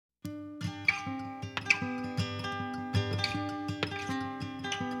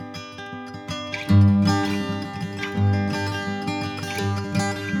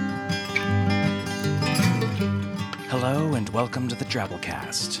welcome to the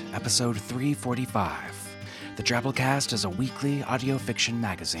Drabblecast, episode 345. The Drabblecast is a weekly audio fiction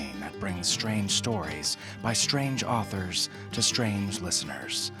magazine that brings strange stories by strange authors to strange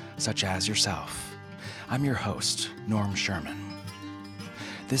listeners, such as yourself. I'm your host, Norm Sherman.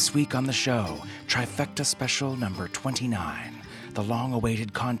 This week on the show, Trifecta Special number 29. The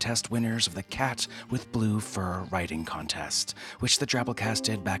long-awaited contest winners of the Cat with Blue Fur Writing Contest, which the Drabblecast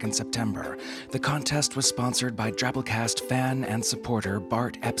did back in September. The contest was sponsored by Drabblecast fan and supporter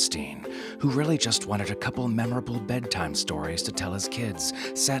Bart Epstein, who really just wanted a couple memorable bedtime stories to tell his kids,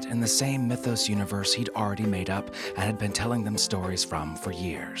 set in the same mythos universe he'd already made up and had been telling them stories from for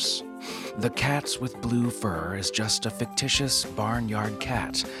years. The Cat with Blue Fur is just a fictitious barnyard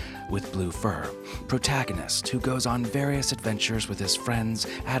cat with blue fur, protagonist who goes on various adventures with his friends,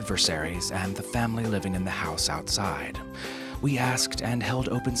 adversaries, and the family living in the house outside. We asked and held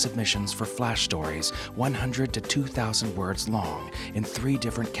open submissions for flash stories 100 to 2,000 words long in 3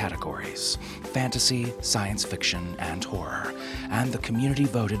 different categories: fantasy, science fiction, and horror. And the community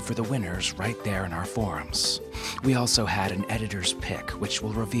voted for the winners right there in our forums. We also had an editor's pick, which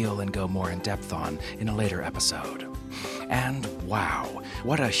we'll reveal and go more in depth on in a later episode. And wow,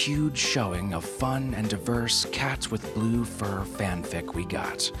 what a huge showing of fun and diverse Cats with Blue Fur fanfic we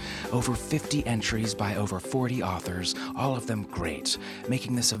got. Over 50 entries by over 40 authors, all of them great,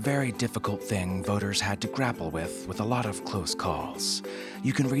 making this a very difficult thing voters had to grapple with a lot of close calls.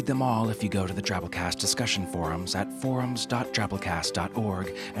 You can read them all if you go to the Drabblecast discussion forums at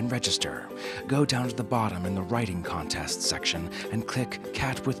forums.drabblecast.org and register. Go down to the bottom in the writing contest section and click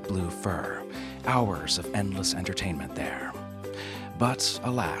Cat with Blue Fur. Hours of endless entertainment there. But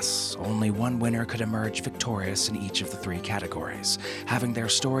alas, only one winner could emerge victorious in each of the 3 categories, having their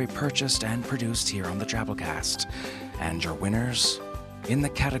story purchased and produced here on the Drabblecast. And your winners? In the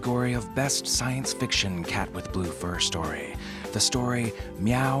category of Best Science Fiction Cat with Blue Fur Story, the story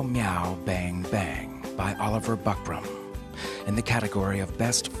Meow Meow Bang Bang by Oliver Buckram. In the category of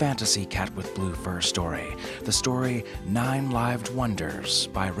Best Fantasy Cat with Blue Fur Story, the story 9-Lived Wonders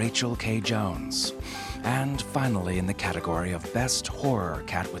by Rachel K. Jones. And finally, in the category of Best Horror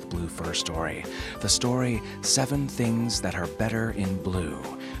Cat with Blue Fur Story, the story 7 Things That Are Better in Blue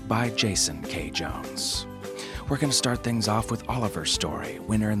by Jason K. Jones. We're going to start things off with Oliver's story,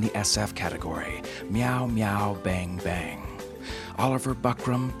 winner in the SF category, Meow Meow Bang Bang. Oliver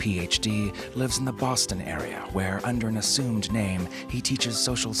Buckram, Ph.D., lives in the Boston area, where, under an assumed name, he teaches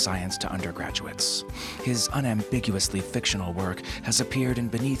social science to undergraduates. His unambiguously fictional work has appeared in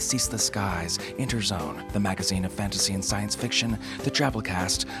Beneath Ceaseless Skies, Interzone, the magazine of fantasy and science fiction, the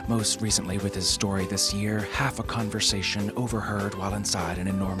Drabblecast, most recently with his story this year, Half a Conversation Overheard While Inside an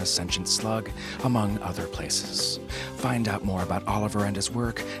Enormous Sentient Slug, among other places. Find out more about Oliver and his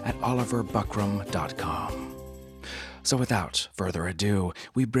work at oliverbuckram.com. So without further ado,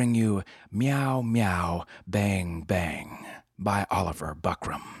 we bring you Meow Meow Bang Bang by Oliver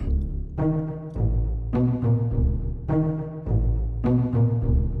Buckram.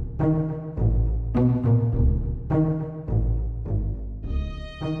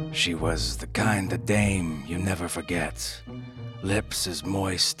 She was the kind of dame you never forget. Lips as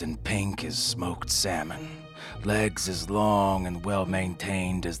moist and pink as smoked salmon. Legs as long and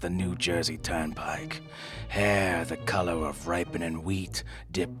well-maintained as the New Jersey Turnpike. Hair the color of ripening wheat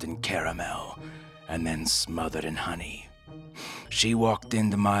dipped in caramel and then smothered in honey. She walked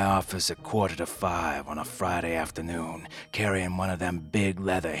into my office at 4:45 on a Friday afternoon, carrying one of them big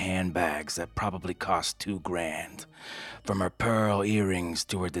leather handbags that probably cost $2,000. From her pearl earrings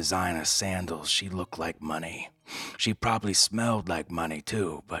to her designer sandals, she looked like money. She probably smelled like money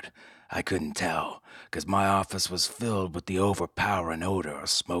too, but I couldn't tell, 'cause my office was filled with the overpowering odor of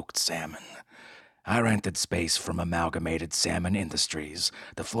smoked salmon. I rented space from Amalgamated Salmon Industries.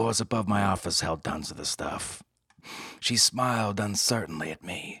 The floors above my office held tons of the stuff. She smiled uncertainly at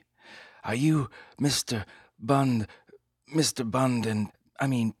me. "Are you Mr. Bund,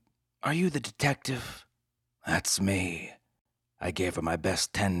 are you the detective?" "That's me." I gave her my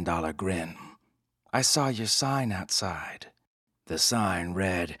best $10 grin. "I saw your sign outside." The sign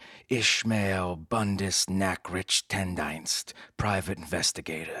read, Ishmael Bundis Knackrich Tendienst, Private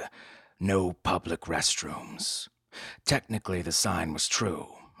Investigator. No public restrooms. Technically, the sign was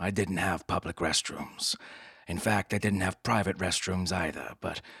true. I didn't have public restrooms. In fact, I didn't have private restrooms either,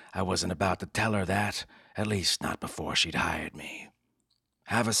 but I wasn't about to tell her that, at least not before she'd hired me.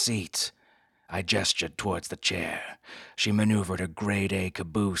 "Have a seat." I gestured towards the chair. She maneuvered her grade-A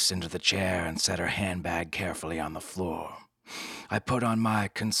caboose into the chair and set her handbag carefully on the floor. I put on my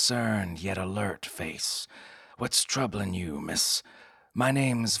concerned yet alert face. "What's troubling you, miss?" "My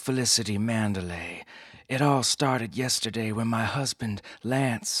name's Felicity Mandalay. It all started yesterday when my husband,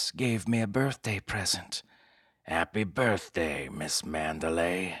 Lance, gave me a birthday present. Happy birthday, Miss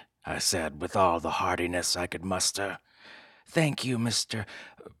Mandalay, I said with all the heartiness I could muster. Thank you, Mr.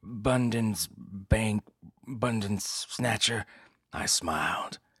 Abundance Snatcher, I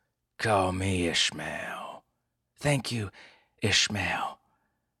smiled. Call me Ishmael. Thank you, Ishmael.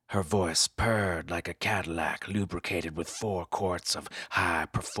 Her voice purred like a Cadillac lubricated with 4 quarts of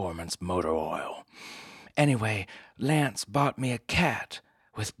high-performance motor oil. Anyway, Lance bought me a cat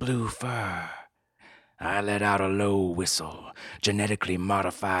with blue fur. I let out a low whistle. Genetically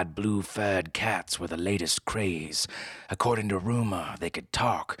modified blue-furred cats were the latest craze. According to rumor, they could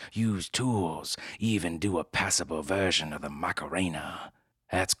talk, use tools, even do a passable version of the Macarena.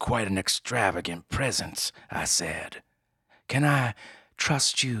 That's quite an extravagant present, I said. Can I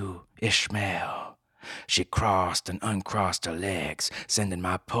trust you, Ishmael? She crossed and uncrossed her legs, sending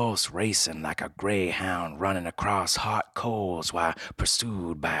my pulse racing like a greyhound running across hot coals while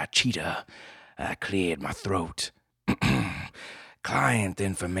pursued by a cheetah. I cleared my throat. Client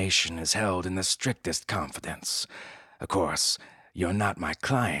information is held in the strictest confidence. Of course, you're not my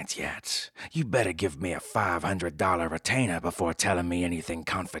client yet. You better give me a $500 retainer before telling me anything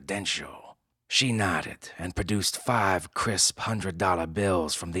confidential. She nodded and produced 5 crisp $100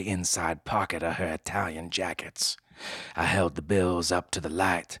 bills from the inside pocket of her Italian jackets. I held the bills up to the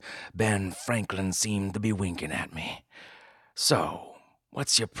light. Ben Franklin seemed to be winking at me. So,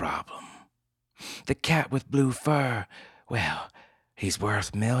 what's your problem? The cat with blue fur, well, he's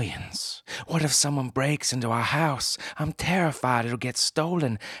worth millions. What if someone breaks into our house? I'm terrified it'll get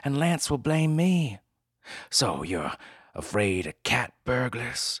stolen and Lance will blame me. So you're afraid of cat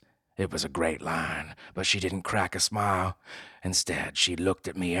burglars? It was a great line, but she didn't crack a smile. Instead, she looked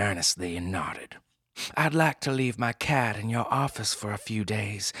at me earnestly and nodded. I'd like to leave my cat in your office for a few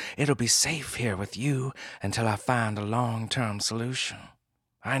days. It'll be safe here with you until I find a long-term solution.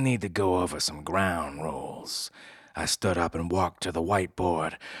 I need to go over some ground rules. I stood up and walked to the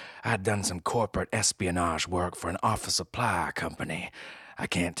whiteboard. I'd done some corporate espionage work for an office supply company. I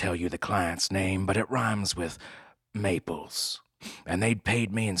can't tell you the client's name, but it rhymes with Maples. And they'd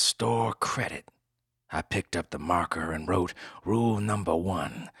paid me in store credit. I picked up the marker and wrote Rule number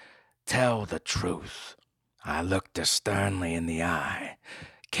 1, tell the truth. I looked her sternly in the eye.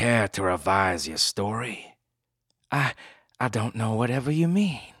 Care to revise your story? I don't know whatever you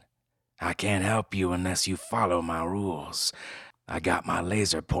mean. I can't help you unless you follow my rules. I got my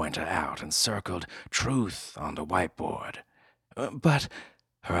laser pointer out and circled truth on the whiteboard. But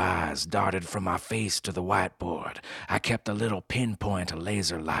her eyes darted from my face to the whiteboard. I kept a little pinpoint of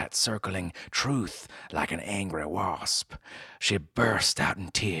laser light circling truth like an angry wasp. She burst out in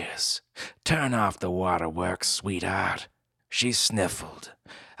tears. Turn off the waterworks, sweetheart. She sniffled.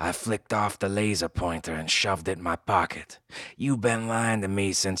 I flicked off the laser pointer and shoved it in my pocket. You've been lying to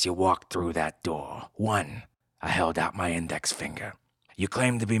me since you walked through that door. 1. I held out my index finger. You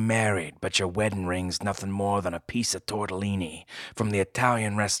claim to be married, but your wedding ring's nothing more than a piece of tortellini from the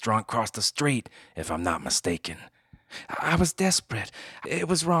Italian restaurant across the street, if I'm not mistaken. I was desperate. It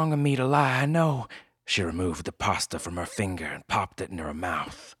was wrong of me to lie, I know. She removed the pasta from her finger and popped it into her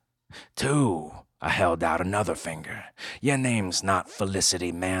mouth. 2. I held out another finger. Your name's not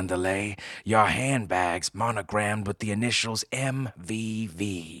Felicity Mandalay. Your handbag's monogrammed with the initials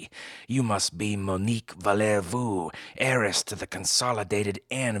MVV. You must be Monique Valère-Vous, heiress to the consolidated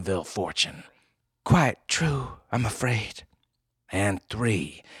Anvil fortune. Quite true, I'm afraid. And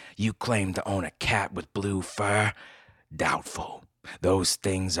 3, you claim to own a cat with blue fur. Doubtful. Those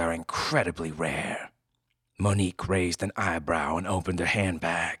things are incredibly rare. Monique raised an eyebrow and opened her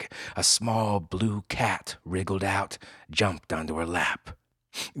handbag. A small blue cat wriggled out, jumped onto her lap.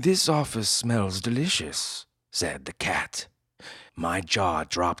 This office smells delicious, said the cat. My jaw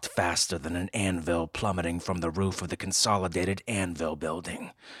dropped faster than an anvil plummeting from the roof of the consolidated Anvil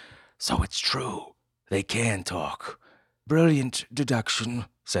building. So it's true. They can talk. Brilliant deduction,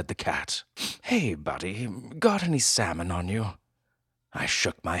 said the cat. Hey, buddy, got any salmon on you? I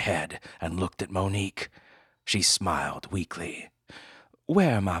shook my head and looked at Monique. She smiled weakly.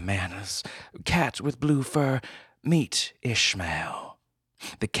 Where are my manners? Cat with blue fur, meet Ishmael.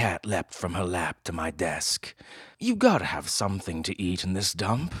 The cat leapt from her lap to my desk. You gotta have something to eat in this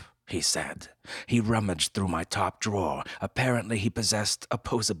dump, he said. He rummaged through my top drawer. Apparently he possessed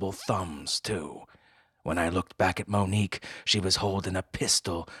opposable thumbs, too. When I looked back at Monique, she was holding a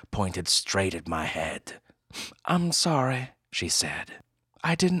pistol pointed straight at my head. I'm sorry, she said.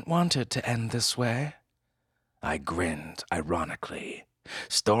 I didn't want it to end this way. I grinned ironically.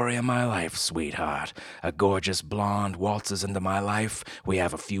 Story of my life, sweetheart. A gorgeous blonde waltzes into my life, we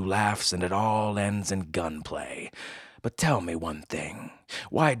have a few laughs, and it all ends in gunplay. But tell me one thing.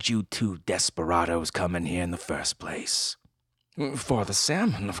 Why'd you two desperados come in here in the first place? For the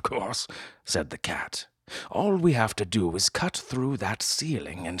salmon, of course, said the cat. All we have to do is cut through that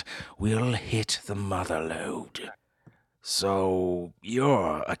ceiling, and we'll hit the mother lode. So,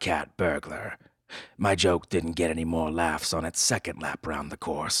 you're a cat burglar. My joke didn't get any more laughs on its second lap round the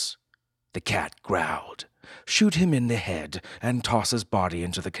course. The cat growled. Shoot him in the head and toss his body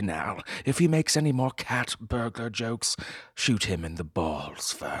into the canal. If he makes any more cat burglar jokes, shoot him in the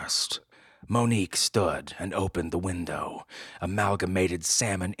balls first. Monique stood and opened the window. Amalgamated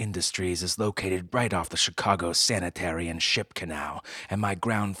Salmon Industries is located right off the Chicago Sanitary and Ship Canal, and my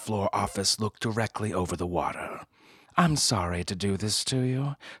ground floor office looked directly over the water. I'm sorry to do this to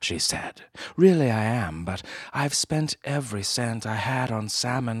you, she said. Really I am, but I've spent every cent I had on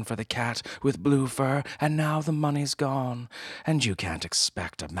salmon for the cat with blue fur, and now the money's gone. And you can't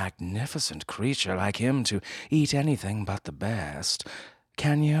expect a magnificent creature like him to eat anything but the best,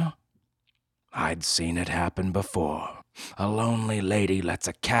 can you? I'd seen it happen before. A lonely lady lets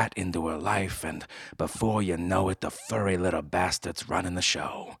a cat into her life, and before you know it, the furry little bastard's running the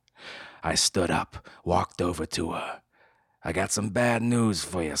show. I stood up, walked over to her. I got some bad news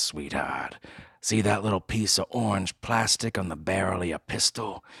for you, sweetheart. See that little piece of orange plastic on the barrel of your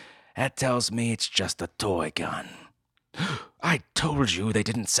pistol? That tells me it's just a toy gun. I told you they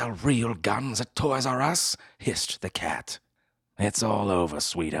didn't sell real guns at Toys R Us, hissed the cat. It's all over,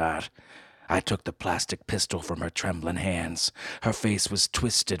 sweetheart. I took the plastic pistol from her trembling hands. Her face was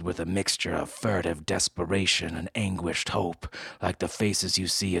twisted with a mixture of furtive desperation and anguished hope, like the faces you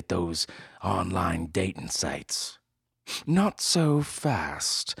see at those online dating sites. Not so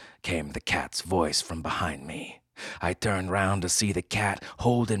fast, came the cat's voice from behind me. I turned round to see the cat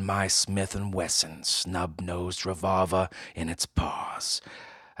holding my Smith & Wesson snub-nosed revolver in its paws.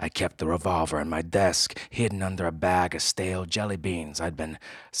 I kept the revolver in my desk, hidden under a bag of stale jelly beans I'd been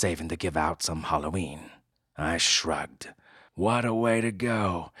saving to give out some Halloween. I shrugged. What a way to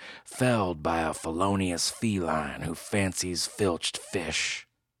go, felled by a felonious feline who fancies filched fish.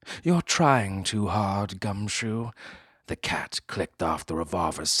 You're trying too hard, Gumshoe. The cat clicked off the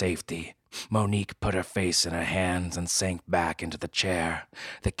revolver's safety. Monique put her face in her hands and sank back into the chair.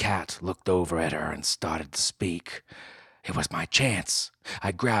 The cat looked over at her and started to speak. It was my chance.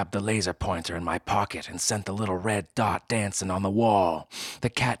 I grabbed the laser pointer in my pocket and sent the little red dot dancing on the wall. The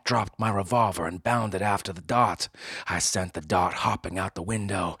cat dropped my revolver and bounded after the dot. I sent the dot hopping out the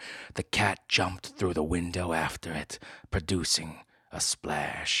window. The cat jumped through the window after it, producing a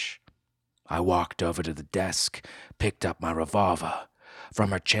splash. I walked over to the desk, picked up my revolver.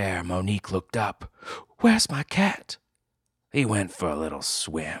 From her chair, Monique looked up. Where's my cat? He went for a little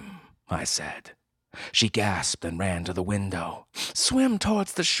swim, I said. She gasped and ran to the window. Swim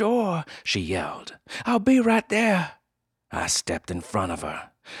towards the shore, she yelled. I'll be right there. I stepped in front of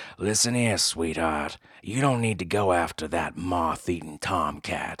her. Listen here, sweetheart. You don't need to go after that moth-eaten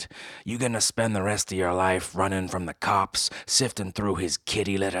tomcat. You gonna spend the rest of your life running from the cops, sifting through his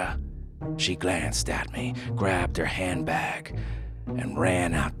kitty litter? She glanced at me, grabbed her handbag, and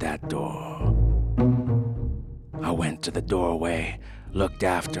ran out that door. I went to the doorway, looked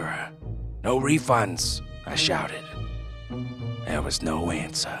after her. No refunds, I shouted. There was no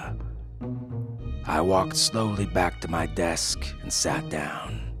answer. I walked slowly back to my desk and sat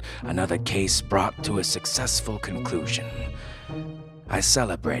down. Another case brought to a successful conclusion. I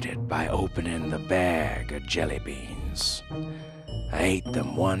celebrated by opening the bag of jelly beans. I ate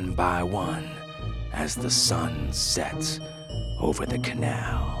them one by one as the sun set over the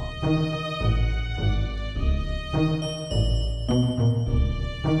canal.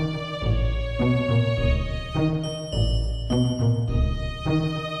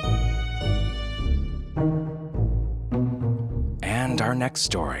 And our next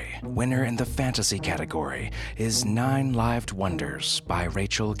story, winner in the fantasy category, is 9 Lived Wonders by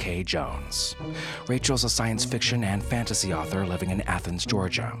Rachel K. Jones. Rachel's a science fiction and fantasy author living in Athens,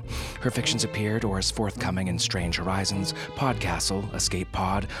 Georgia. Her fictions appeared or is forthcoming in Strange Horizons, Podcastle, Escape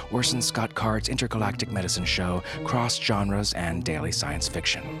Pod, Orson Scott Card's Intergalactic Medicine Show, Cross Genres, and Daily Science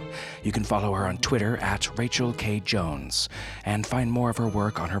Fiction. You can follow her on Twitter at Rachel K. Jones, and find more of her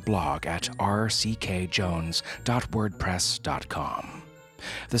work on her blog at rckjones.wordpress.com.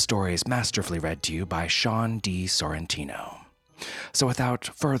 The story is masterfully read to you by Sean D. Sorrentino. So without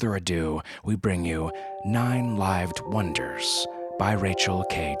further ado, we bring you 9 Lived Wonders by Rachel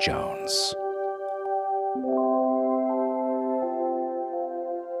K. Jones.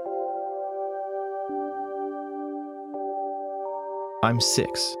 I'm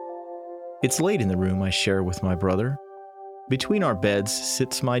 6. It's late in the room I share with my brother. Between our beds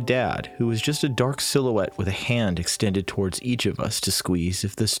sits my dad, who is just a dark silhouette with a hand extended towards each of us to squeeze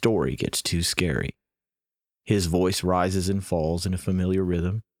if the story gets too scary. His voice rises and falls in a familiar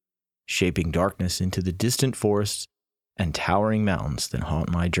rhythm, shaping darkness into the distant forests and towering mountains that haunt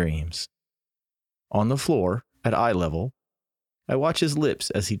my dreams. On the floor, at eye level, I watch his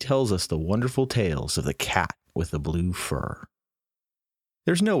lips as he tells us the wonderful tales of the cat with the blue fur.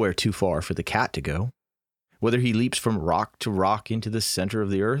 There's nowhere too far for the cat to go. Whether he leaps from rock to rock into the center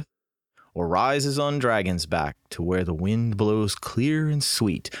of the earth, or rises on dragon's back to where the wind blows clear and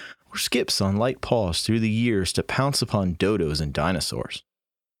sweet, or skips on light paws through the years to pounce upon dodos and dinosaurs.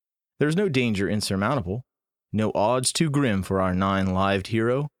 There's no danger insurmountable, no odds too grim for our 9-lived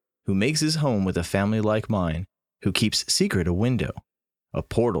hero, who makes his home with a family like mine, who keeps secret a window, a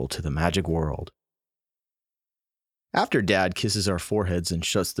portal to the magic world. After Dad kisses our foreheads and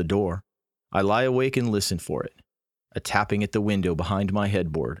shuts the door, I lie awake and listen for it. A tapping at the window behind my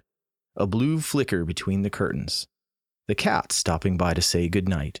headboard. A blue flicker between the curtains. The cat stopping by to say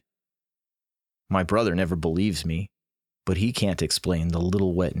goodnight. My brother never believes me, but he can't explain the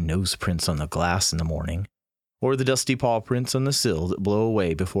little wet nose prints on the glass in the morning, or the dusty paw prints on the sill that blow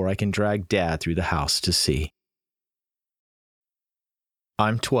away before I can drag Dad through the house to see.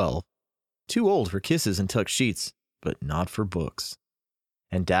 I'm 12. Too old for kisses and tucked sheets, but not for books.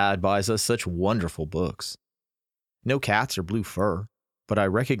 And Dad buys us such wonderful books. No cats or blue fur, but I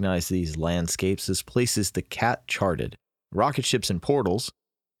recognize these landscapes as places the cat charted, rocket ships and portals,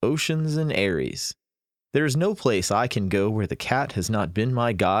 oceans and Aries. There is no place I can go where the cat has not been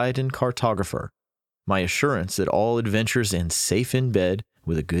my guide and cartographer, my assurance that all adventures end safe in bed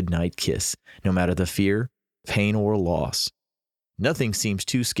with a good night kiss, no matter the fear, pain, or loss. Nothing seems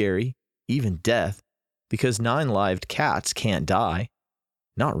too scary, even death, because 9-lived cats can't die.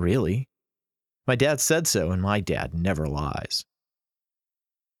 Not really. My dad said so, and my dad never lies.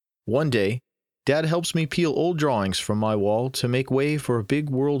 One day, Dad helps me peel old drawings from my wall to make way for a big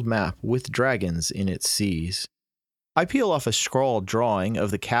world map with dragons in its seas. I peel off a scrawled drawing of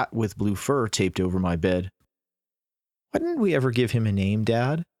the cat with blue fur taped over my bed. Why didn't we ever give him a name,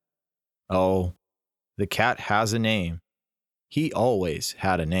 Dad? Oh, the cat has a name. He always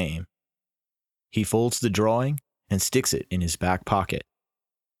had a name. He folds the drawing and sticks it in his back pocket.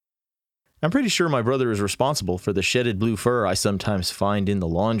 I'm pretty sure my brother is responsible for the shedded blue fur I sometimes find in the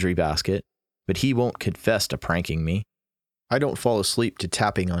laundry basket, but he won't confess to pranking me. I don't fall asleep to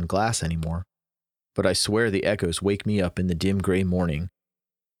tapping on glass anymore, but I swear the echoes wake me up in the dim gray morning.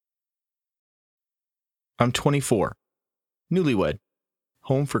 I'm 24, newlywed,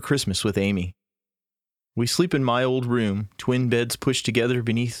 home for Christmas with Amy. We sleep in my old room, twin beds pushed together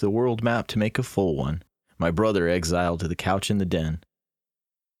beneath the world map to make a full one, my brother exiled to the couch in the den.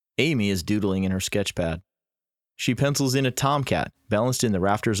 Amy is doodling in her sketchpad. She pencils in a tomcat balanced in the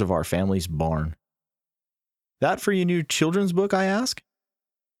rafters of our family's barn. That for your new children's book, I ask?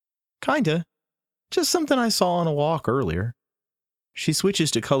 Kinda. Just something I saw on a walk earlier. She switches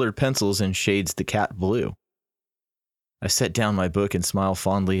to colored pencils and shades the cat blue. I set down my book and smile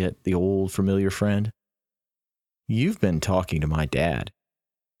fondly at the old familiar friend. You've been talking to my dad.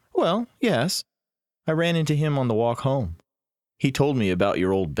 Well, yes. I ran into him on the walk home. He told me about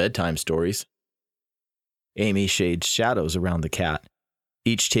your old bedtime stories. Amy shades shadows around the cat,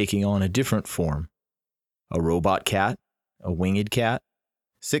 each taking on a different form. A robot cat, a winged cat,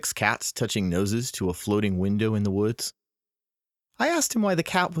 6 cats touching noses to a floating window in the woods. I asked him why the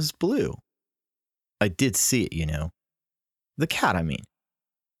cat was blue. I did see it, you know. The cat, I mean.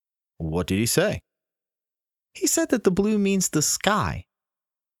 What did he say? He said that the blue means the sky,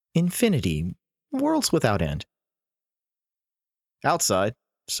 infinity, worlds without end. Outside,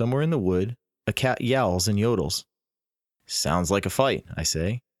 somewhere in the wood, a cat yowls and yodels. Sounds like a fight, I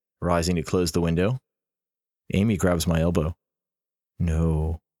say, rising to close the window. Amy grabs my elbow.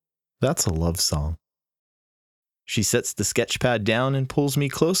 No, that's a love song. She sets the sketchpad down and pulls me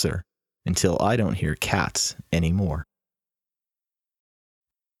closer until I don't hear cats anymore.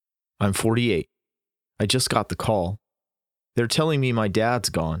 I'm 48. I just got the call. They're telling me my dad's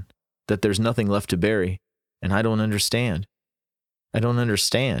gone, that there's nothing left to bury, and I don't understand. I don't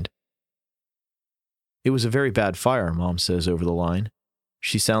understand. It was a very bad fire, Mom says over the line.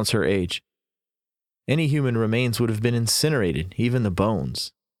 She sounds her age. Any human remains would have been incinerated, even the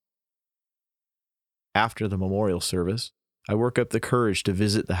bones. After the memorial service, I work up the courage to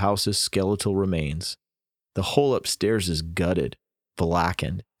visit the house's skeletal remains. The whole upstairs is gutted,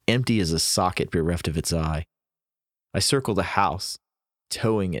 blackened, empty as a socket bereft of its eye. I circle the house,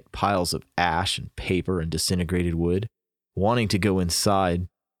 towing at piles of ash and paper and disintegrated wood. wanting to go inside,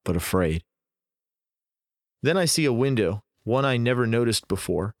 but afraid. Then I see a window, one I never noticed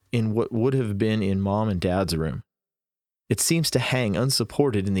before, in what would have been in Mom and Dad's room. It seems to hang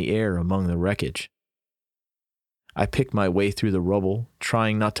unsupported in the air among the wreckage. I pick my way through the rubble,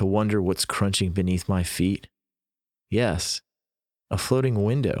 trying not to wonder what's crunching beneath my feet. Yes, a floating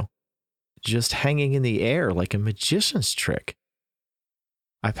window, just hanging in the air like a magician's trick.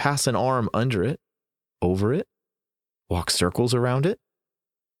 I pass an arm under it, over it, walk circles around it.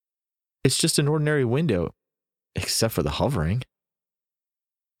 It's just an ordinary window, except for the hovering.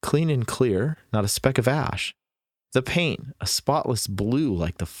 Clean and clear, not a speck of ash. The paint, a spotless blue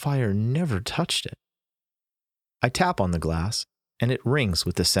like the fire never touched it. I tap on the glass, and it rings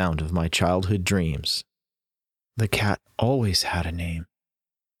with the sound of my childhood dreams. The cat always had a name.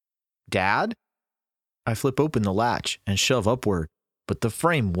 Dad? I flip open the latch and shove upward, but the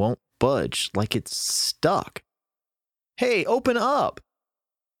frame won't budge, like it's stuck. Hey, open up!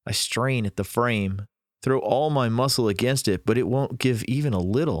 I strain at the frame, throw all my muscle against it, but it won't give even a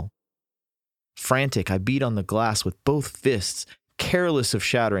little. Frantic, I beat on the glass with both fists, careless of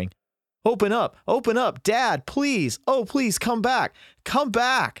shattering. Open up, Dad, please, oh please, come back, come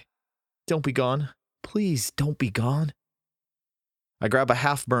back! Don't be gone, please don't be gone. I grab a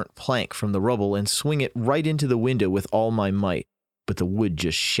half-burnt plank from the rubble and swing it right into the window with all my might, but the wood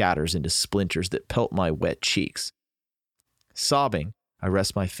just shatters into splinters that pelt my wet cheeks. Sobbing, I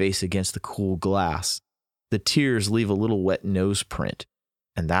rest my face against the cool glass. The tears leave a little wet nose print,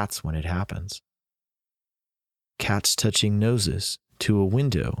 and that's when it happens. Cats touching noses to a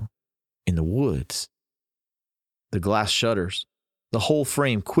window in the woods. The glass shudders. The whole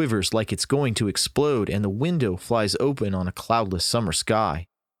frame quivers like it's going to explode, and the window flies open on a cloudless summer sky.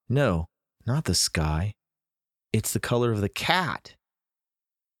 No, not the sky. It's the color of the cat.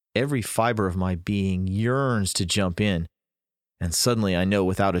 Every fiber of my being yearns to jump in, and suddenly I know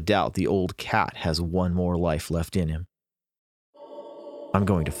without a doubt the old cat has one more life left in him. I'm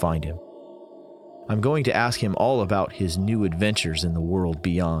going to find him. I'm going to ask him all about his new adventures in the world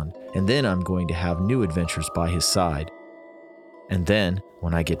beyond, and then I'm going to have new adventures by his side. And then,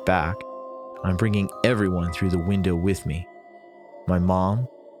 when I get back, I'm bringing everyone through the window with me. My mom,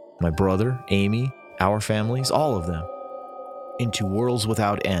 my brother, Amy, our families, all of them. Into worlds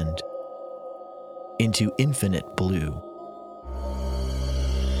without end. Into infinite blue.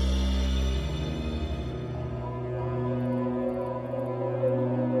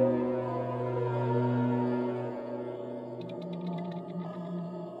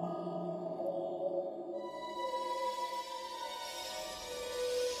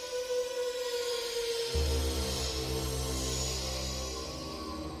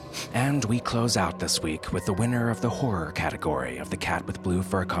 And we close out this week with the winner of the horror category of the Cat with Blue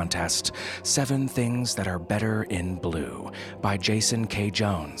Fur contest, 7 Things That Are Better in Blue, by Jason K.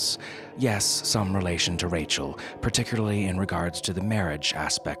 Jones. Yes, some relation to Rachel, particularly in regards to the marriage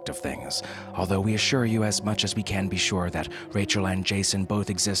aspect of things, although we assure you as much as we can be sure that Rachel and Jason both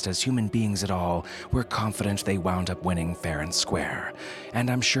exist as human beings at all, we're confident they wound up winning fair and square. And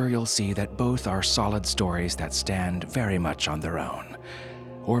I'm sure you'll see that both are solid stories that stand very much on their own.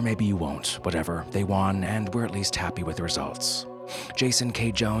 Or maybe you won't, whatever, they won, and we're at least happy with the results. Jason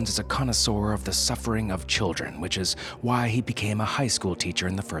K. Jones is a connoisseur of the suffering of children, which is why he became a high school teacher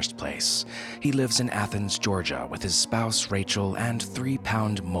in the first place. He lives in Athens, Georgia, with his spouse Rachel and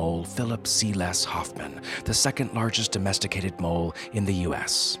 3-pound mole Philip C. Les Hoffman, the second largest domesticated mole in the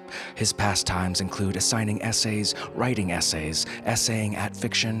U.S. His pastimes include assigning essays, writing essays, essaying at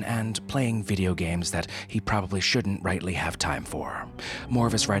fiction, and playing video games that he probably shouldn't rightly have time for. More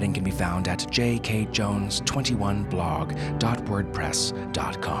of his writing can be found at jkjones21blog.wordpress.com.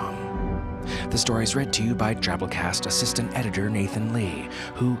 The story is read to you by Drabblecast assistant editor Nathan Lee,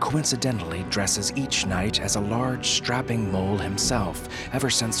 who coincidentally dresses each night as a large, strapping mole himself, ever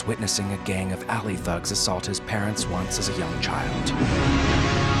since witnessing a gang of alley thugs assault his parents once as a young child.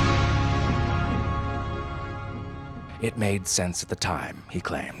 It made sense at the time, he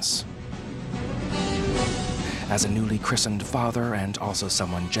claims. As a newly christened father, and also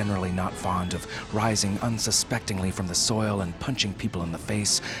someone generally not fond of rising unsuspectingly from the soil and punching people in the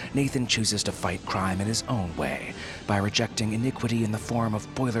face, Nathan chooses to fight crime in his own way, by rejecting iniquity in the form of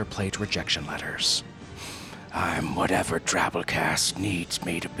boilerplate rejection letters. "I'm whatever Drabblecast needs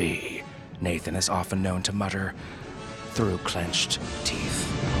me to be," Nathan is often known to mutter through clenched teeth.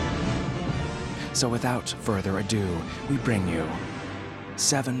 So without further ado, we bring you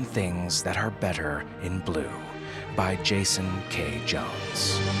 7 Things That Are Better in Blue, by Jason K.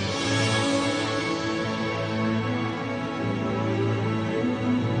 Jones.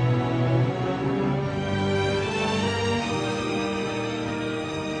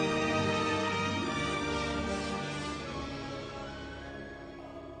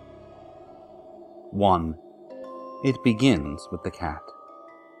 1. It begins with the cat.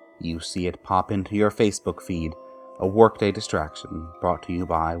 You see it pop into your Facebook feed, a workday distraction brought to you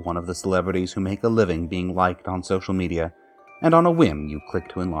by one of the celebrities who make a living being liked on social media, and on a whim you click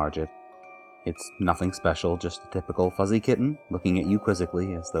to enlarge it. It's nothing special, just a typical fuzzy kitten looking at you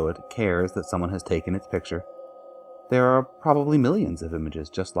quizzically as though it cares that someone has taken its picture. There are probably millions of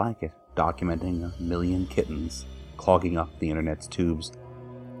images just like it, documenting a million kittens clogging up the internet's tubes.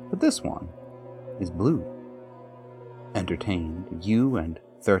 But this one is blue. Entertained, you and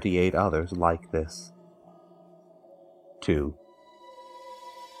 38 others like this. 2.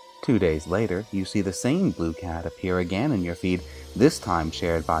 2 days later, you see the same blue cat appear again in your feed, this time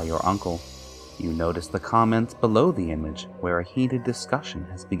shared by your uncle. You notice the comments below the image, where a heated discussion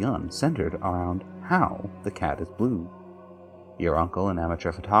has begun, centered around how the cat is blue. Your uncle, an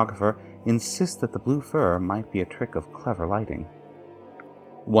amateur photographer, insists that the blue fur might be a trick of clever lighting.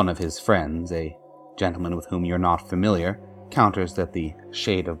 One of his friends, a gentleman with whom you're not familiar, counters that the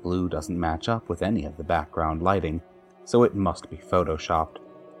shade of blue doesn't match up with any of the background lighting, so it must be photoshopped.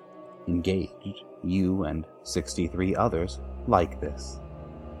 Engaged, you and 63 others like this.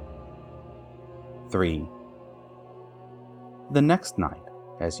 3. The next night,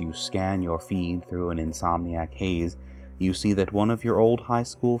 as you scan your feed through an insomniac haze, you see that one of your old high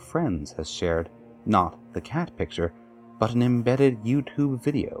school friends has shared not the cat picture, but an embedded YouTube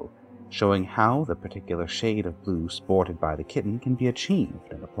video showing how the particular shade of blue sported by the kitten can be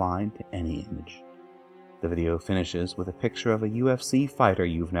achieved and applied to any image. The video finishes with a picture of a UFC fighter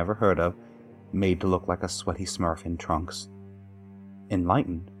you've never heard of, made to look like a sweaty smurf in trunks.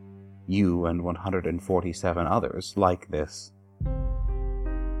 Enlightened, you and 147 others like this.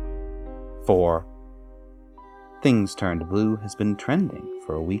 4. Things Turned Blue has been trending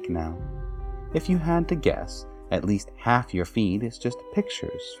for a week now. If you had to guess, at least half your feed is just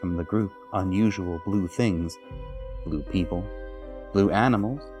pictures from the group Unusual Blue Things. Blue people, blue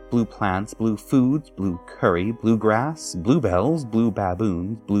animals, blue plants, blue foods, blue curry, blue grass, bluebells, blue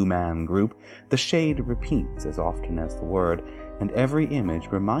baboons, blue man group. The shade repeats as often as the word, and every image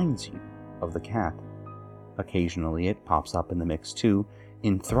reminds you of the cat. Occasionally it pops up in the mix too,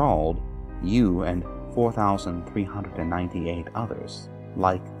 enthralled, you and 4,398 others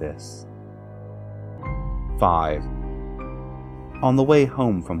like this. 5. On the way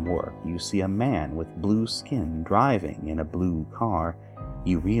home from work, you see a man with blue skin driving in a blue car.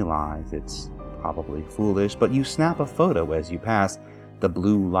 You realize it's probably foolish, but you snap a photo as you pass. The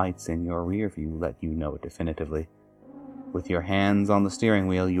blue lights in your rear view let you know it definitively. With your hands on the steering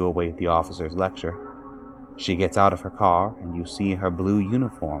wheel, you await the officer's lecture. She gets out of her car, and you see her blue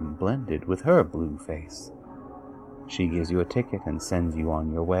uniform blended with her blue face. She gives you a ticket and sends you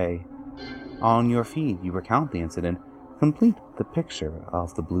on your way. On your feed, you recount the incident, complete the picture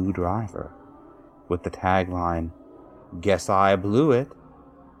of the blue driver, with the tagline, "Guess I blew it."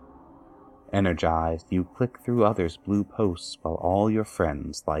 Energized, you click through others' blue posts while all your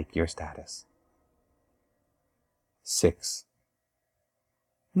friends like your status. 6.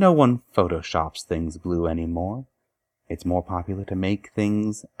 No one photoshops things blue anymore. It's more popular to make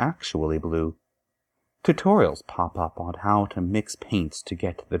things actually blue. Tutorials pop up on how to mix paints to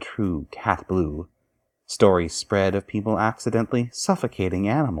get the true cat blue. Stories spread of people accidentally suffocating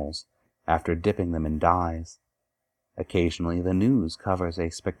animals after dipping them in dyes. Occasionally the news covers a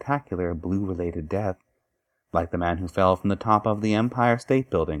spectacular blue-related death, like the man who fell from the top of the Empire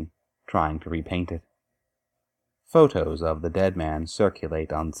State Building trying to repaint it. Photos of the dead man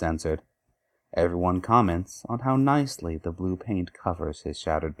circulate uncensored. Everyone comments on how nicely the blue paint covers his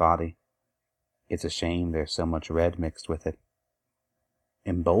shattered body. It's a shame there's so much red mixed with it.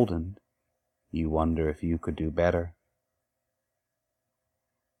 Emboldened, you wonder if you could do better.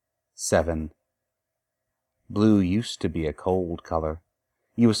 7. Blue used to be a cold color.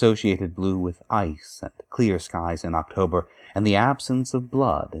 You associated blue with ice and clear skies in October, and the absence of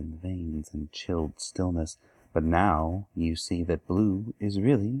blood in the veins and chilled stillness. But now you see that blue is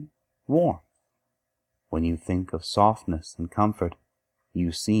really warmth. When you think of softness and comfort,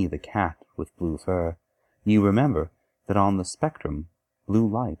 you see the cat with blue fur. You remember that on the spectrum, blue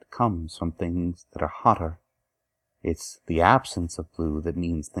light comes from things that are hotter. It's the absence of blue that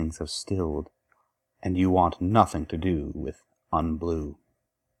means things have stilled, and you want nothing to do with unblue.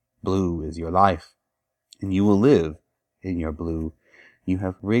 Blue is your life, and you will live in your blue. You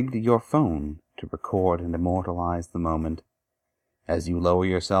have rigged your phone to record and immortalize the moment. As you lower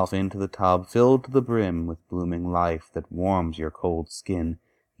yourself into the tub filled to the brim with blooming life that warms your cold skin,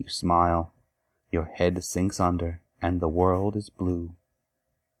 you smile. Your head sinks under, and the world is blue.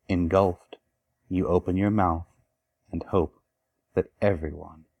 Engulfed, you open your mouth and hope that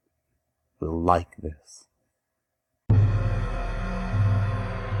everyone will like this.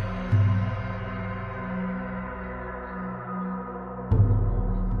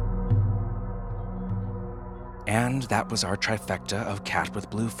 And that was our trifecta of Cat with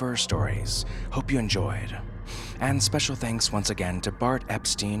Blue Fur stories. Hope you enjoyed. And special thanks once again to Bart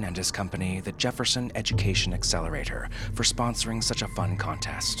Epstein and his company, the Jefferson Education Accelerator, for sponsoring such a fun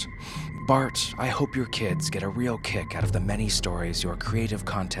contest. Bart, I hope your kids get a real kick out of the many stories your creative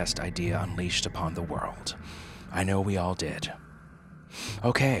contest idea unleashed upon the world. I know we all did.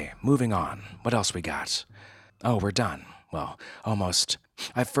 Okay, moving on. What else we got? Oh, we're done. Well, almost.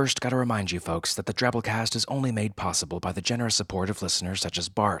 I've first got to remind you folks that the Drabblecast is only made possible by the generous support of listeners such as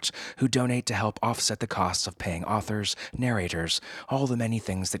Bart, who donate to help offset the costs of paying authors, narrators, all the many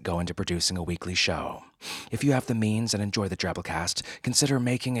things that go into producing a weekly show. If you have the means and enjoy the Drabblecast, consider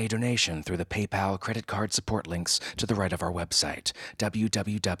making a donation through the PayPal credit card support links to the right of our website,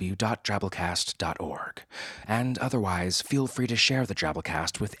 www.drabblecast.org. And otherwise, feel free to share the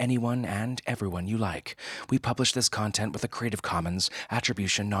Drabblecast with anyone and everyone you like. We publish this content with a Creative Commons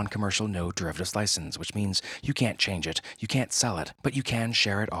Attribution Non-Commercial No Derivatives license, which means you can't change it, you can't sell it, but you can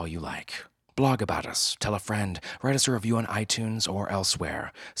share it all you like. Blog about us, tell a friend, write us a review on iTunes or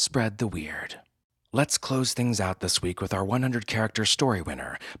elsewhere. Spread the weird. Let's close things out this week with our 100-character story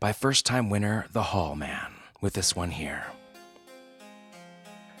winner by first-time winner The Hall Man, with this one here.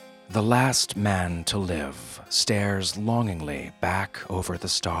 The last man to live stares longingly back over the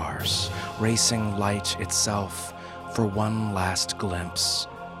stars, racing light itself for one last glimpse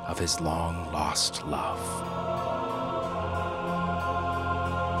of his long-lost love.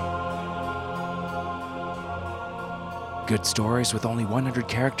 Good stories with only 100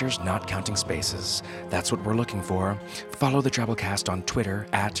 characters, not counting spaces. That's what we're looking for. Follow the Drabblecast on Twitter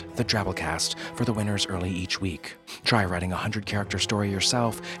 @the Drabblecast for the winners early each week. Try writing a 100-character story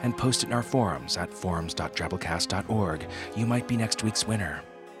yourself and post it in our forums at forums.drabblecast.org. You might be next week's winner.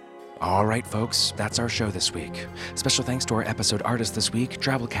 All right, folks, that's our show this week. Special thanks to our episode artist this week,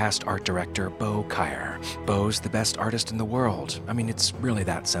 Drabblecast art director Bo Kyer. Bo's the best artist in the world. I mean, it's really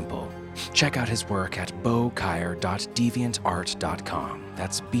that simple. Check out his work at bokyer.deviantart.com.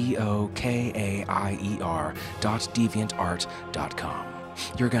 That's BOKAIER.deviantart.com.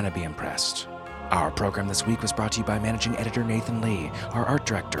 You're gonna be impressed. Our program this week was brought to you by managing editor Nathan Lee, our art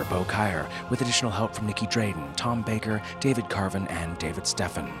director Bo Kyer, with additional help from Nikki Drayden, Tom Baker, David Carvin, and David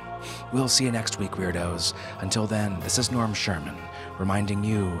Steffen. We'll see you next week, weirdos. Until then, this is Norm Sherman, reminding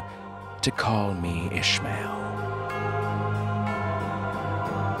you to call me Ishmael.